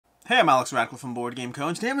Hey, I'm Alex Radcliffe from Board Game Co.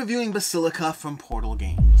 and today I'm reviewing Basilica from Portal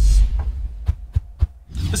Games.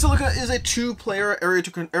 Basilica is a two-player area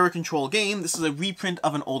control game. This is a reprint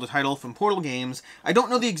of an older title from Portal Games. I don't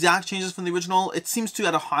know the exact changes from the original. It seems to,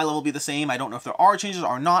 at a high level, be the same. I don't know if there are changes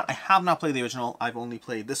or not. I have not played the original. I've only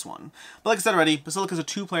played this one. But like I said already, Basilica is a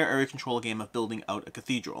two-player area control game of building out a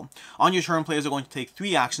cathedral. On your turn, players are going to take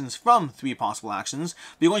 3 actions from 3 possible actions.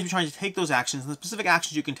 But you're going to be trying to take those actions, and the specific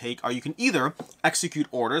actions you can take are you can either execute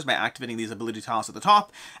orders by activating these ability tiles at the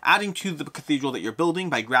top, adding to the cathedral that you're building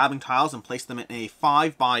by grabbing tiles and place them in a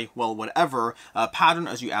 5 by, well, whatever pattern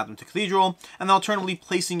as you add them to cathedral, and then alternatively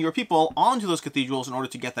placing your people onto those cathedrals in order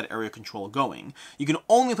to get that area control going. You can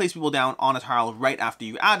only place people down on a tile right after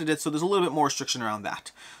you added it, so there's a little bit more restriction around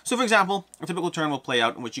that. So for example, a typical turn will play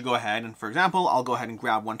out in which you go ahead and, for example, I'll go ahead and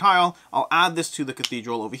grab one tile, I'll add this to the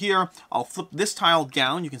cathedral over here, I'll flip this tile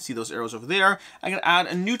down, you can see those arrows over there, I can add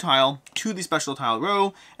a new tile to the special tile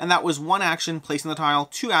row, and that was 1 action placing the tile,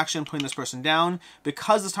 2 action putting this person down.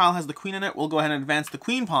 Because this tile has the queen in it, we'll go ahead and advance the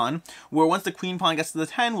queen pawn, where once the queen pawn gets to the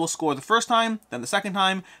 10, we'll score the first time, then the second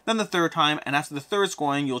time, then the third time, and after the third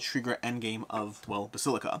scoring, you'll trigger endgame of, well,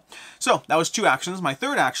 Basilica. So that was 2 actions. My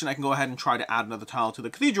third action, I can go ahead and try to add another tile to the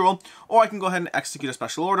cathedral, or I can go ahead and execute a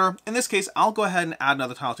special order. In this case, I'll go ahead and add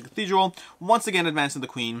another tile to cathedral, once again advancing the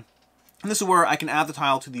queen. And this is where I can add the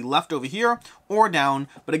tile to the left over here, or down,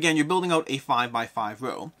 but again, you're building out a 5 by 5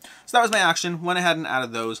 row. So that was my action, went ahead and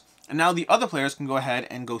added those, and now the other players can go ahead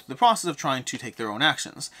and go through the process of trying to take their own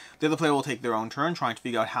actions. The other player will take their own turn, trying to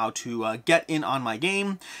figure out how to get in on my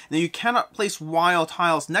game. Now you cannot place wild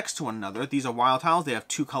tiles next to one another. These are wild tiles, they have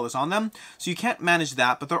 2 colors on them, so you can't manage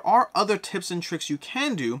that, but there are other tips and tricks you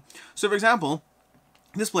can do. So for example,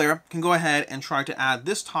 this player can go ahead and try to add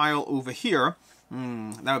this tile over here.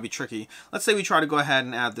 That would be tricky. Let's say we try to go ahead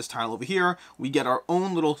and add this tile over here. We get our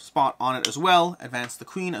own little spot on it as well. Advance the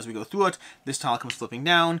queen as we go through it. This tile comes flipping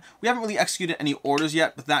down. We haven't really executed any orders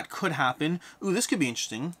yet, but that could happen. Ooh, this could be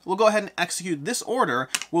interesting. We'll go ahead and execute this order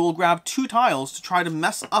where we'll grab 2 tiles to try to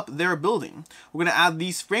mess up their building. We're going to add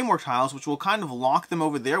these framework tiles, which will kind of lock them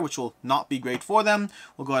over there, which will not be great for them.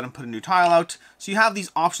 We'll go ahead and put a new tile out. So you have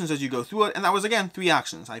these options as you go through it, and that was, again, 3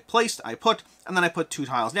 actions. I placed, I put, and then I put 2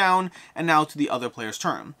 tiles down, and now to the other player's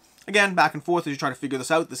turn. Again, back and forth as you try to figure this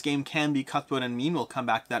out. This game can be cutthroat and mean. We'll come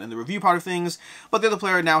back to that in the review part of things. But the other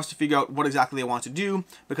player now has to figure out what exactly they want to do,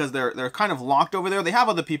 because they're kind of locked over there. They have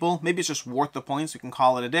other people. Maybe it's just worth the points. We can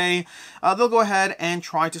call it a day. They'll go ahead and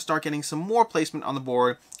try to start getting some more placement on the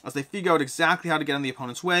board as they figure out exactly how to get in the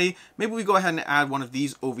opponent's way. Maybe we go ahead and add one of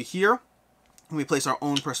these over here. We place our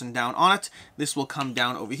own person down on it. This will come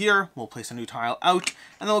down over here. We'll place a new tile out,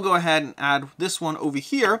 and then we'll go ahead and add this one over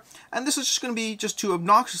here. And this is just going to be just to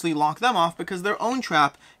obnoxiously lock them off because their own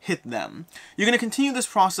trap hit them. You're going to continue this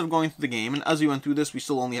process of going through the game, and as we went through this, we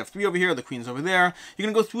still only have 3 over here. The queen's over there. You're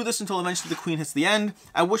going to go through this until eventually the queen hits the end,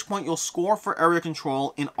 at which point you'll score for area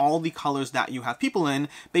control in all the colors that you have people in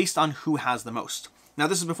based on who has the most. Now,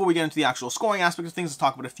 this is before we get into the actual scoring aspect of things. Let's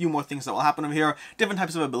talk about a few more things that will happen over here. Different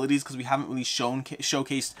types of abilities, because we haven't really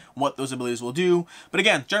showcased what those abilities will do. But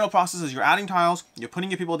again, general process is you're adding tiles, you're putting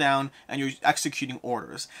your people down, and you're executing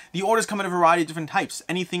orders. The orders come in a variety of different types.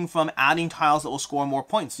 Anything from adding tiles that will score more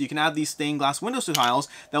points. So you can add these stained glass windows to tiles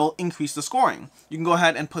that will increase the scoring. You can go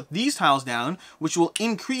ahead and put these tiles down, which will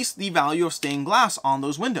increase the value of stained glass on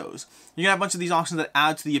those windows. You can have a bunch of these options that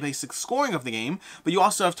add to the basic scoring of the game, but you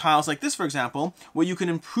also have tiles like this, for example, where you can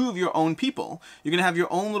improve your own people. You're going to have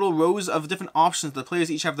your own little rows of different options. The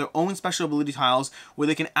players each have their own special ability tiles where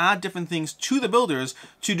they can add different things to the builders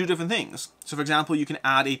to do different things. So for example, you can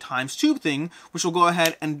add a ×2 thing, which will go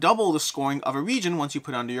ahead and double the scoring of a region once you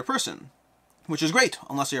put it under your person. Which is great,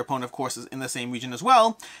 unless your opponent, of course, is in the same region as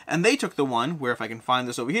well. And they took the one where, if I can find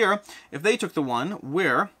this over here, if they took the one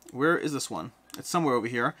where is this one? It's somewhere over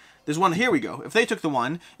here. There's one, here we go. If they took the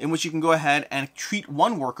one in which you can go ahead and treat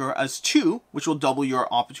 1 worker as 2, which will double your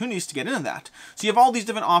opportunities to get into that. So you have all these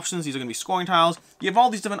different options. These are going to be scoring tiles. You have all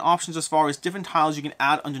these different options as far as different tiles you can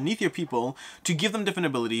add underneath your people to give them different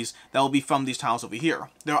abilities that will be from these tiles over here.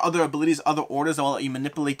 There are other abilities, other orders that will let you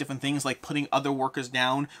manipulate different things, like putting other workers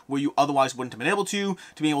down where you otherwise wouldn't have been able to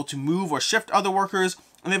be able to move or shift other workers.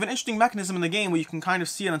 And they have an interesting mechanism in the game where you can kind of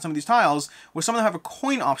see it on some of these tiles, where some of them have a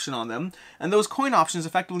coin option on them, and those coin options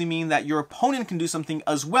effectively mean that your opponent can do something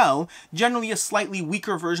as well, generally a slightly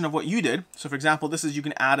weaker version of what you did. So for example, this is you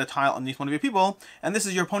can add a tile underneath one of your people, and this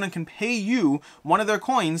is your opponent can pay you one of their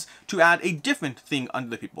coins to add a different thing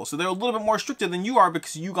under the people. So they're a little bit more restricted than you are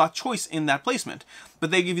because you got choice in that placement.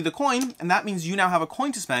 But they give you the coin, and that means you now have a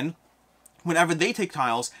coin to spend whenever they take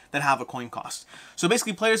tiles that have a coin cost. So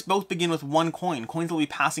basically players both begin with one coin. Coins will be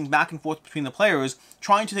passing back and forth between the players,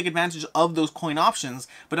 trying to take advantage of those coin options,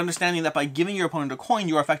 but understanding that by giving your opponent a coin,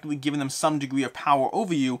 you are effectively giving them some degree of power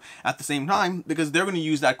over you at the same time, because they're going to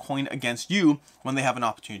use that coin against you when they have an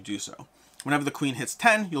opportunity to do so. Whenever the queen hits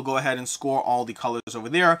 10, you'll go ahead and score all the colors over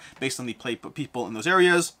there based on the play people in those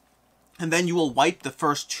areas. And then you will wipe the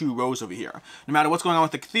first 2 rows over here. No matter what's going on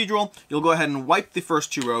with the cathedral, you'll go ahead and wipe the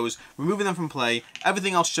first 2 rows, removing them from play,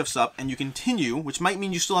 everything else shifts up, and you continue, which might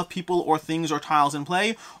mean you still have people or things or tiles in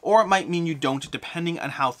play, or it might mean you don't, depending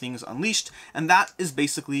on how things unleashed, and that is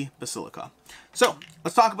basically Basilica. So,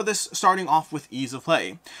 let's talk about this, starting off with ease of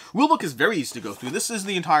play. Rulebook is very easy to go through. This is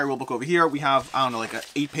the entire rulebook over here. We have, I don't know, like an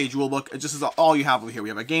 8-page rulebook. It just is all you have over here. We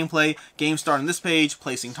have a gameplay, game start on this page,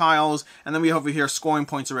 placing tiles, and then we have over here scoring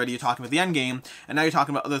points already. You're talking about the end game, and now you're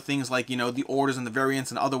talking about other things like, you know, the orders and the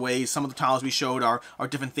variants and other ways. Some of the tiles we showed are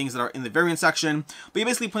different things that are in the variant section. But you're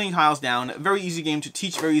basically putting tiles down. Very easy game to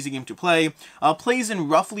teach, very easy game to play. Plays in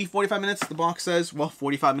roughly 45 minutes, the box says. Well,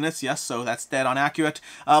 45 minutes, yes, so that's dead on accurate.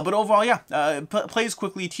 But overall, yeah, plays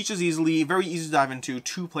quickly, teaches easily, very easy to dive into,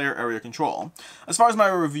 2-player area control. As far as my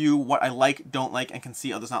review, what I like, don't like, and can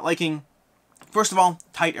see others not liking. First of all,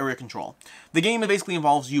 tight area control. The game basically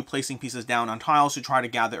involves you placing pieces down on tiles to try to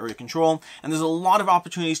gather area control, and there's a lot of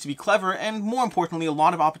opportunities to be clever, and more importantly, a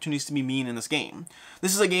lot of opportunities to be mean in this game.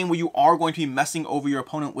 This is a game where you are going to be messing over your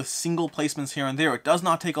opponent with single placements here and there. It does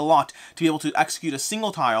not take a lot to be able to execute a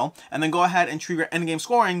single tile, and then go ahead and trigger endgame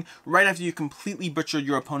scoring right after you completely butchered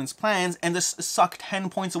your opponent's plans, and just suck 10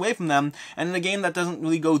 points away from them. And in a game that doesn't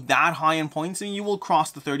really go that high in points, I mean, you will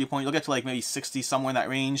cross the 30 point, you'll get to like maybe 60, somewhere in that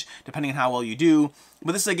range, depending on how well you do.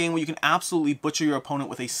 But this is a game where you can absolutely butcher your opponent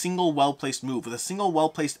with a single well-placed move, with a single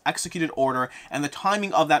well-placed executed order, and the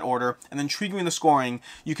timing of that order, and then triggering the scoring.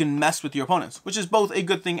 You can mess with your opponents, which is both a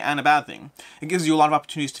good thing and a bad thing. It gives you a lot of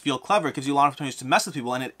opportunities to feel clever, it gives you a lot of opportunities to mess with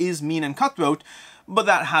people, and it is mean and cutthroat, but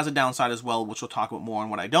that has a downside as well, which we'll talk about more on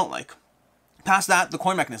what I don't like. Past that, the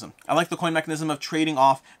coin mechanism. I like the coin mechanism of trading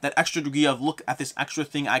off that extra degree of look at this extra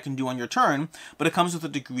thing I can do on your turn, but it comes with a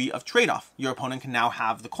degree of trade-off. Your opponent can now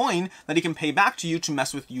have the coin that he can pay back to you to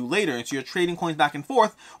mess with you later, and so you're trading coins back and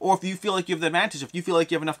forth, or if you feel like you have the advantage, if you feel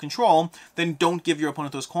like you have enough control, then don't give your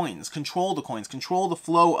opponent those coins. Control the coins, control the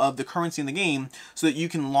flow of the currency in the game so that you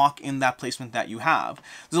can lock in that placement that you have.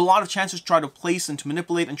 There's a lot of chances to try to place and to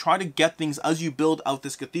manipulate and try to get things as you build out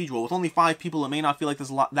this cathedral. With only 5 people, it may not feel like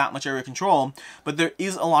there's that much area control, but there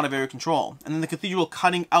is a lot of area control. And then the cathedral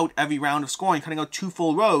cutting out every round of scoring, cutting out 2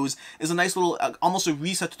 full rows, is a nice little, almost a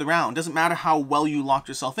reset to the round. Doesn't matter how well you locked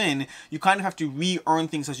yourself in, you kind of have to re-earn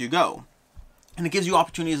things as you go. And it gives you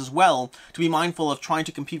opportunities as well to be mindful of trying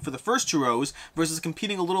to compete for the first 2 rows versus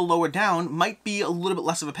competing a little lower down. Might be a little bit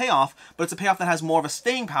less of a payoff, but it's a payoff that has more of a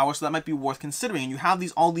staying power, so that might be worth considering. And you have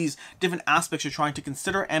all these different aspects you're trying to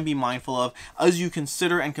consider and be mindful of as you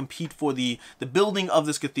consider and compete for the building of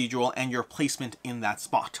this cathedral and your placement in that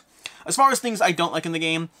spot. As far as things I don't like in the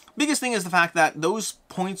game, biggest thing is the fact that those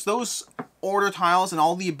points, those order tiles and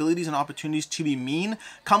all the abilities and opportunities to be mean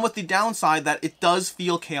come with the downside that it does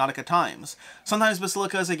feel chaotic at times. Sometimes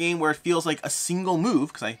Basilica is a game where it feels like a single move,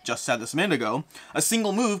 because I just said this a minute ago, a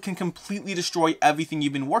single move can completely destroy everything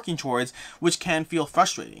you've been working towards, which can feel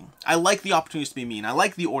frustrating. I like the opportunities to be mean, I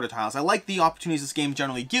like the order tiles, I like the opportunities this game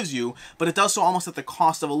generally gives you, but it does so almost at the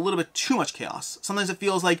cost of a little bit too much chaos. Sometimes it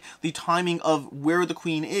feels like the timing of where the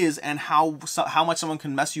queen is and how much someone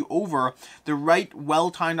can mess you over, the right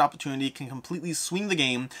well-timed opportunity can completely swing the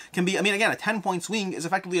game. Can be, I mean, again, a 10-point swing is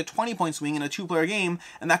effectively a 20-point swing in a 2-player game,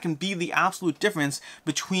 and that can be the absolute difference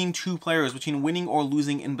between 2 players, between winning or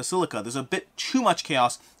losing in Basilica. There's a bit too much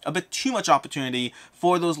chaos, a bit too much opportunity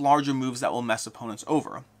for those larger moves that will mess opponents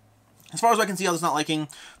over. As far as I can see, others not liking,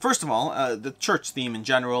 first of all, the church theme in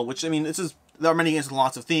general, which, I mean, there are many games with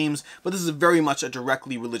lots of themes, but this is very much a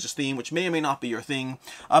directly religious theme, which may or may not be your thing.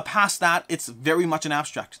 Past that, it's very much an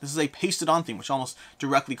abstract. This is a pasted-on theme, which almost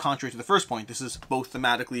directly contrary to the first point. This is both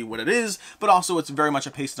thematically what it is, but also it's very much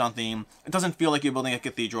a pasted-on theme. It doesn't feel like you're building a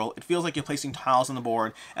cathedral. It feels like you're placing tiles on the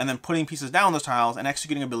board and then putting pieces down on those tiles and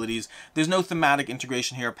executing abilities. There's no thematic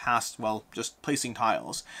integration here past, well, just placing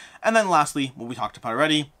tiles. And then lastly, what we talked about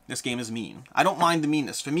already, this game is mean. I don't mind the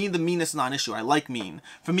meanness. For me, the meanness is not an issue. I like mean.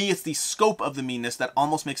 For me, it's the scope of the meanness that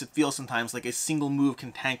almost makes it feel sometimes like a single move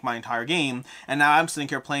can tank my entire game, and now I'm sitting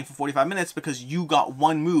here playing for 45 minutes because you got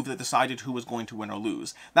one move that decided who was going to win or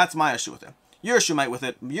lose. That's my issue with it. Your issue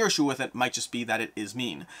with it might just be that it is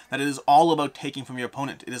mean. That it is all about taking from your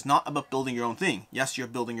opponent. It is not about building your own thing. Yes, you're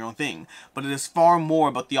building your own thing, but it is far more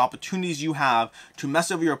about the opportunities you have to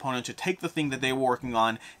mess over your opponent, to take the thing that they were working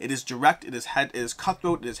on. It is direct, it is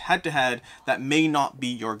cutthroat, it is head-to-head. That may not be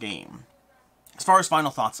your game. As far as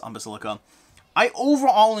final thoughts on Basilica, I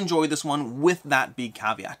overall enjoyed this one with that big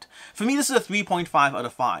caveat. For me, this is a 3.5 out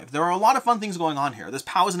of 5. There are a lot of fun things going on here. There's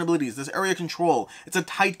powers and abilities, there's area control, it's a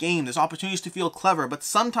tight game, there's opportunities to feel clever, but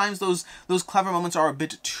sometimes those clever moments are a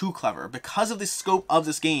bit too clever because of the scope of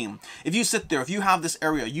this game. If you sit there, if you have this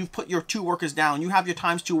area, you've put your 2 workers down, you have your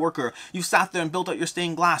 ×2 worker, you've sat there and built out your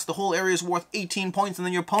stained glass, the whole area is worth 18 points, and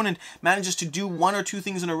then your opponent manages to do 1 or 2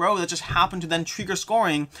 things in a row that just happen to then trigger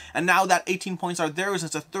scoring, and now that 18 points are theirs,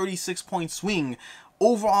 and it's a 36-point swing.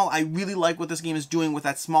 Overall, I really like what this game is doing with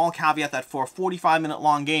that small caveat that for a 45-minute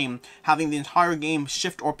long game, having the entire game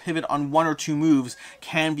shift or pivot on 1 or 2 moves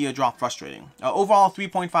can be a drop frustrating. Overall,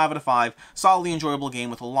 3.5 out of 5, solidly enjoyable game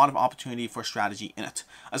with a lot of opportunity for strategy in it.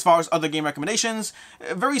 As far as other game recommendations,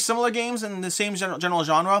 very similar games in the same general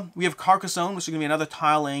genre. We have Carcassonne, which is going to be another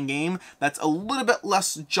tile-laying game that's a little bit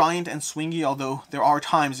less giant and swingy, although there are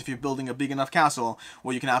times if you're building a big enough castle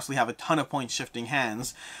where you can absolutely have a ton of point shifting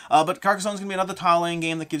hands. But Carcassonne is going to be another tile-laying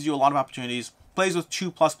game that gives you a lot of opportunities. Plays with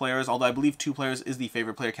 2+ players, although I believe 2 players is the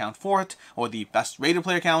favorite player count for it, or the best rated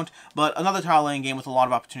player count, but another tile-laying game with a lot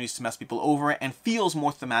of opportunities to mess people over and feels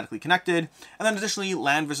more thematically connected. And then additionally,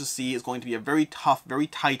 Land vs. Sea is going to be a very tough, very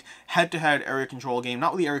tight, head-to-head area control game,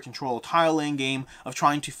 not really area control, tile-laying game of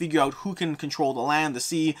trying to figure out who can control the land, the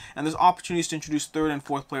sea, and there's opportunities to introduce 3rd and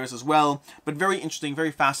 4th players as well, but very interesting,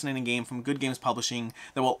 very fascinating game from Good Games Publishing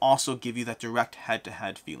that will also give you that direct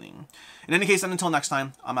head-to-head feeling. In any case, and until next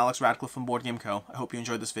time, I'm Alex Radcliffe from Board Game Co. I hope you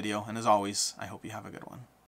enjoyed this video, and as always, I hope you have a good one.